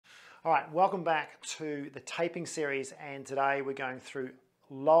All right, welcome back to the taping series, and today we're going through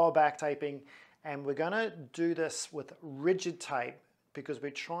lower back taping, and we're going to do this with rigid tape because we're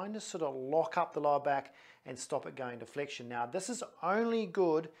trying to sort of lock up the lower back and stop it going to flexion. Now, this is only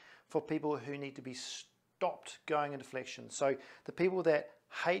good for people who need to be stopped going into flexion. So the people that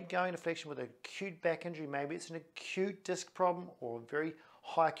hate going to flexion with an acute back injury, maybe it's an acute disc problem or a very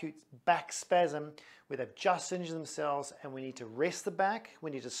high acute back spasm where they've just injured themselves and we need to rest the back, we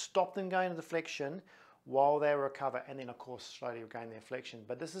need to stop them going into flexion while they recover, and then of course slowly regain their flexion.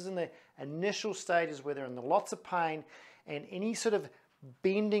 But this is in the initial stages where they're in lots of pain, and any sort of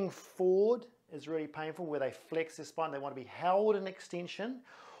bending forward is really painful, where they flex their spine, they want to be held in extension,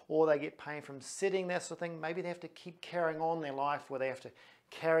 or they get pain from sitting, that sort of thing. Maybe they have to keep carrying on their life where they have to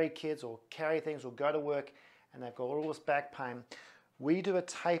carry kids or carry things or go to work and they've got all this back pain. We do a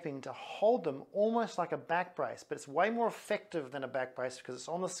taping to hold them almost like a back brace, but it's way more effective than a back brace because it's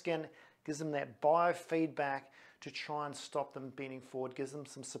on the skin, gives them that biofeedback to try and stop them bending forward, gives them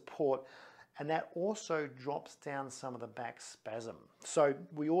some support, and that also drops down some of the back spasm. So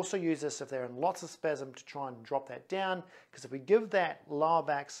we also use this if they're in lots of spasm to try and drop that down, because if we give that lower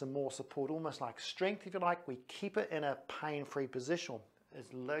back some more support, almost like strength if you like, we keep it in a pain-free position,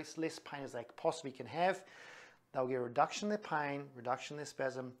 as less pain as they possibly can have. They'll get a reduction in their pain, reduction in their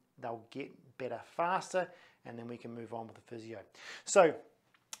spasm, they'll get better faster, and then we can move on with the physio. So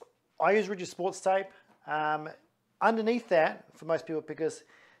I use rigid sports tape. Underneath that, for most people, because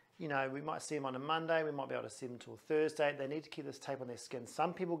you know, we might see them on a Monday, we might be able to see them until Thursday, they need to keep this tape on their skin.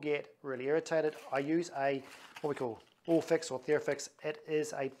 Some people get really irritated. I use what we call All-Fix or TheraFix. It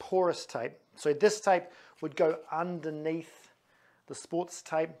is a porous tape. So this tape would go underneath the sports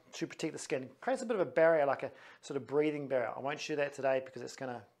tape to protect the skin. It creates a bit of a barrier, like a sort of breathing barrier. I won't show that today because it's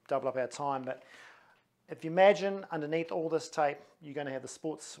going to double up our time, but if you imagine underneath all this tape, you're going to have the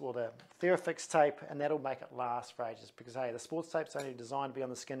sports or the TheraFix tape, and that'll make it last for ages, because hey, the sports tape's only designed to be on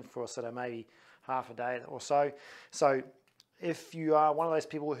the skin for sort of maybe half a day or so. So if you are one of those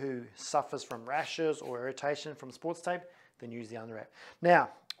people who suffers from rashes or irritation from sports tape, then use the underwrap. Now,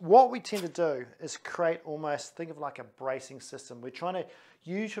 what we tend to do is create almost, think of like a bracing system. We're trying to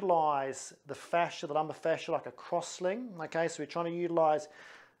utilize the fascia, the lumbar fascia, like a cross sling. Okay, so we're trying to utilize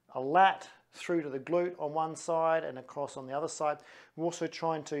a lat through to the glute on one side and across on the other side. We're also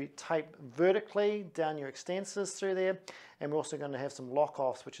trying to tape vertically down your extensors through there, and we're also going to have some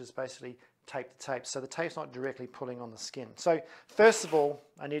lock-offs, which is basically tape to tape, so the tape's not directly pulling on the skin. So first of all,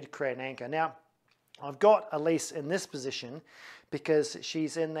 I need to create an anchor. Now, I've got Elise in this position because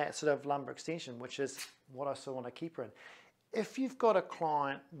she's in that sort of lumbar extension, which is what I still want to keep her in. If you've got a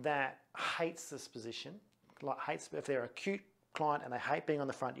client that hates this position, like if they're acute client and they hate being on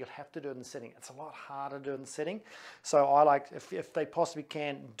the front, you'll have to do it in the sitting. It's a lot harder to do it in the sitting. So I like, if they possibly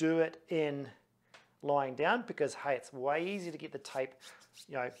can, do it in lying down, because hey, it's way easier to get the tape,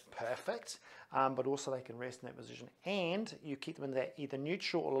 you know, perfect, but also they can rest in that position, and you keep them in that either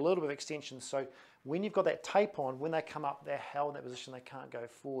neutral or a little bit of extension, so when you've got that tape on, when they come up, they're held in that position, they can't go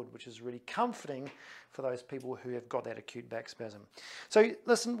forward, which is really comforting for those people who have got that acute back spasm. So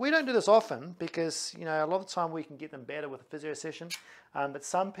listen, we don't do this often because, you know, a lot of the time we can get them better with a physio session, but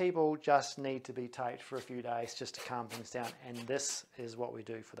some people just need to be taped for a few days just to calm things down, and this is what we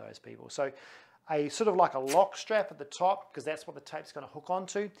do for those people. So a sort of like a lock strap at the top, because that's what the tape's going to hook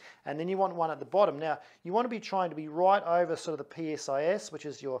onto, and then you want one at the bottom. Now, you want to be trying to be right over sort of the PSIS, which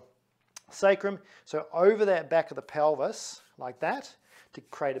is your sacrum, so over that back of the pelvis, like that, to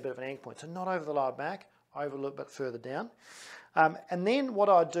create a bit of an anchor point. So not over the lower back, over a little bit further down. And then what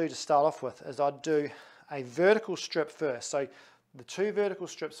I'd do to start off with is I'd do a vertical strip first. So the two vertical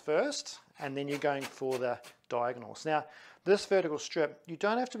strips first, and then you're going for the diagonals. Now, this vertical strip, you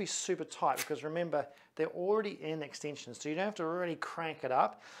don't have to be super tight, because remember, they're already in extension, so you don't have to really crank it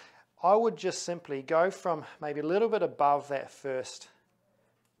up. I would just simply go from maybe a little bit above that first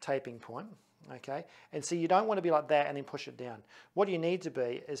taping point, okay? And so you don't want to be like that and then push it down. What you need to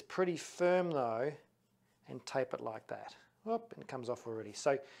be is pretty firm though, and tape it like that. Whoop, and it comes off already.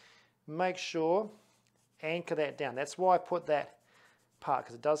 So make sure, anchor that down. That's why I put that part,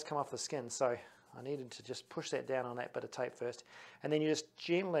 because it does come off the skin. So I needed to just push that down on that bit of tape first, and then you just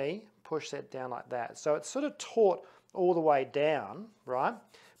gently push that down like that. So it's sort of taut all the way down, right?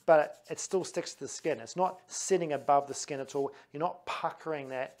 But it still sticks to the skin. It's not sitting above the skin at all. You're not puckering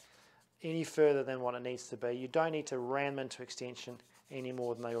that any further than what it needs to be. You don't need to ram them into extension any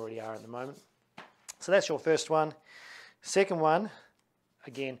more than they already are at the moment. So that's your first one. Second one,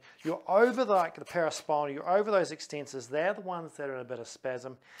 again, you're over the paraspinal, you're over those extensors. They're the ones that are in a bit of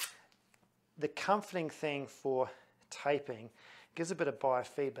spasm. The comforting thing for taping gives a bit of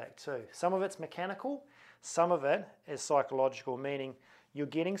biofeedback too. Some of it's mechanical, some of it is psychological, meaning you're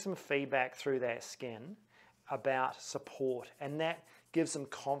getting some feedback through that skin about support, and that gives them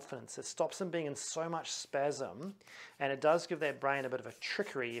confidence. It stops them being in so much spasm, and it does give that brain a bit of a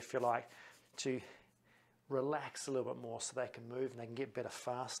trickery, if you like, to relax a little bit more so they can move and they can get better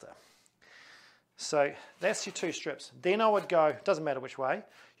faster. So that's your 2 strips. Then I would go, doesn't matter which way,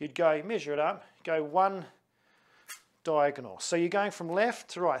 you'd go measure it up, go 1 diagonal. So you're going from left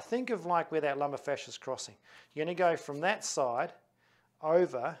to right. Think of like where that lumbar fascia is crossing. You're going to go from that side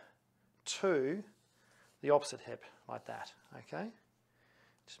over to the opposite hip, like that, okay?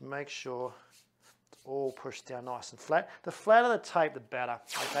 Just make sure it's all pushed down nice and flat. The flatter the tape, the better,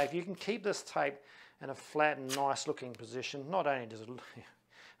 okay? If you can keep this tape in a flat and nice looking position, not only does it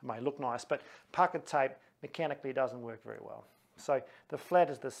may look nice, but puckered tape mechanically doesn't work very well. So the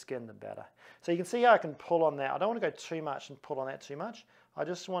flatter the skin, the better. So you can see how I can pull on that. I don't want to go too much and pull on that too much. I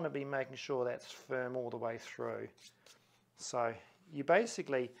just want to be making sure that's firm all the way through. So you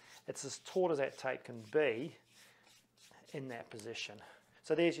basically, it's as taut as that tape can be in that position.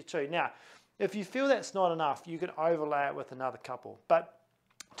 So there's your 2. Now, if you feel that's not enough, you can overlay it with another couple. But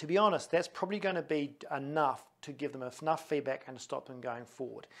to be honest, that's probably going to be enough to give them enough feedback and to stop them going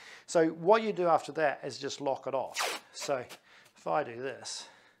forward. So what you do after that is just lock it off. So if I do this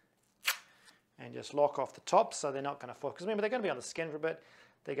and just lock off the top so they're not going to fall, because remember they're going to be on the skin for a bit,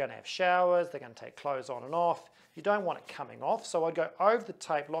 they're going to have showers, they're going to take clothes on and off. You don't want it coming off, so I'd go over the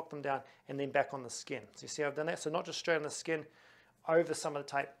tape, lock them down, and then back on the skin. So you see how I've done that? So not just straight on the skin, over some of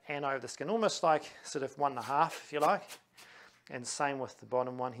the tape and over the skin, almost like sort of 1 1/2 if you like. And same with the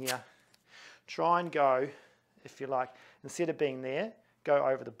bottom one here. Try and go, if you like, instead of being there, go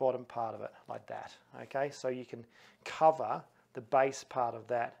over the bottom part of it like that, okay? So you can cover the base part of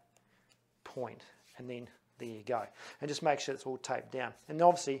that point, and then there you go. And just make sure it's all taped down. And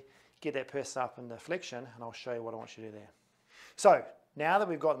obviously, get that person up in the flexion, and I'll show you what I want you to do there. So now that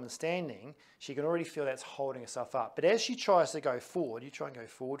we've got them standing, she can already feel that's holding herself up. But as she tries to go forward, you try and go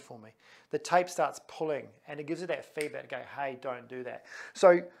forward for me, the tape starts pulling, and it gives her that feedback to go, hey, don't do that.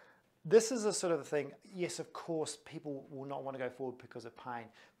 So this is a sort of thing, yes, of course, people will not want to go forward because of pain.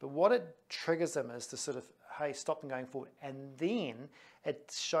 But what it triggers them is to sort of, hey, stop them going forward. And then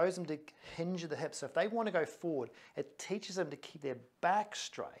it shows them to hinge the hips. So if they want to go forward, it teaches them to keep their back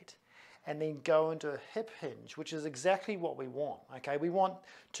straight and then go into a hip hinge, which is exactly what we want, okay? We want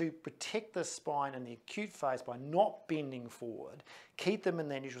to protect the spine in the acute phase by not bending forward, keep them in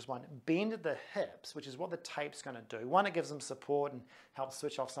their neutral spine, bend at the hips, which is what the tape's gonna do. One, it gives them support and helps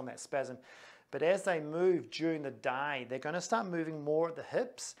switch off some of that spasm. But as they move during the day, they're gonna start moving more at the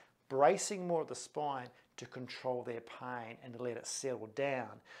hips, bracing more at the spine to control their pain and to let it settle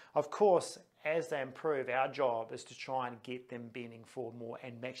down. Of course, as they improve, our job is to try and get them bending forward more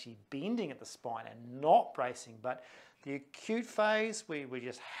and actually bending at the spine and not bracing. But the acute phase, we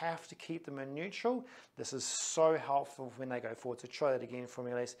just have to keep them in neutral. This is so helpful when they go forward. So try that again for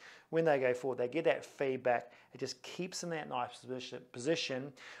me, Elise. When they go forward, they get that feedback. It just keeps them in that nice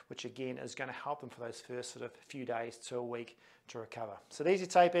position, which again is going to help them for those first sort of few days to a week to recover. So there's your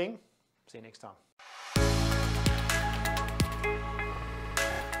taping. See you next time.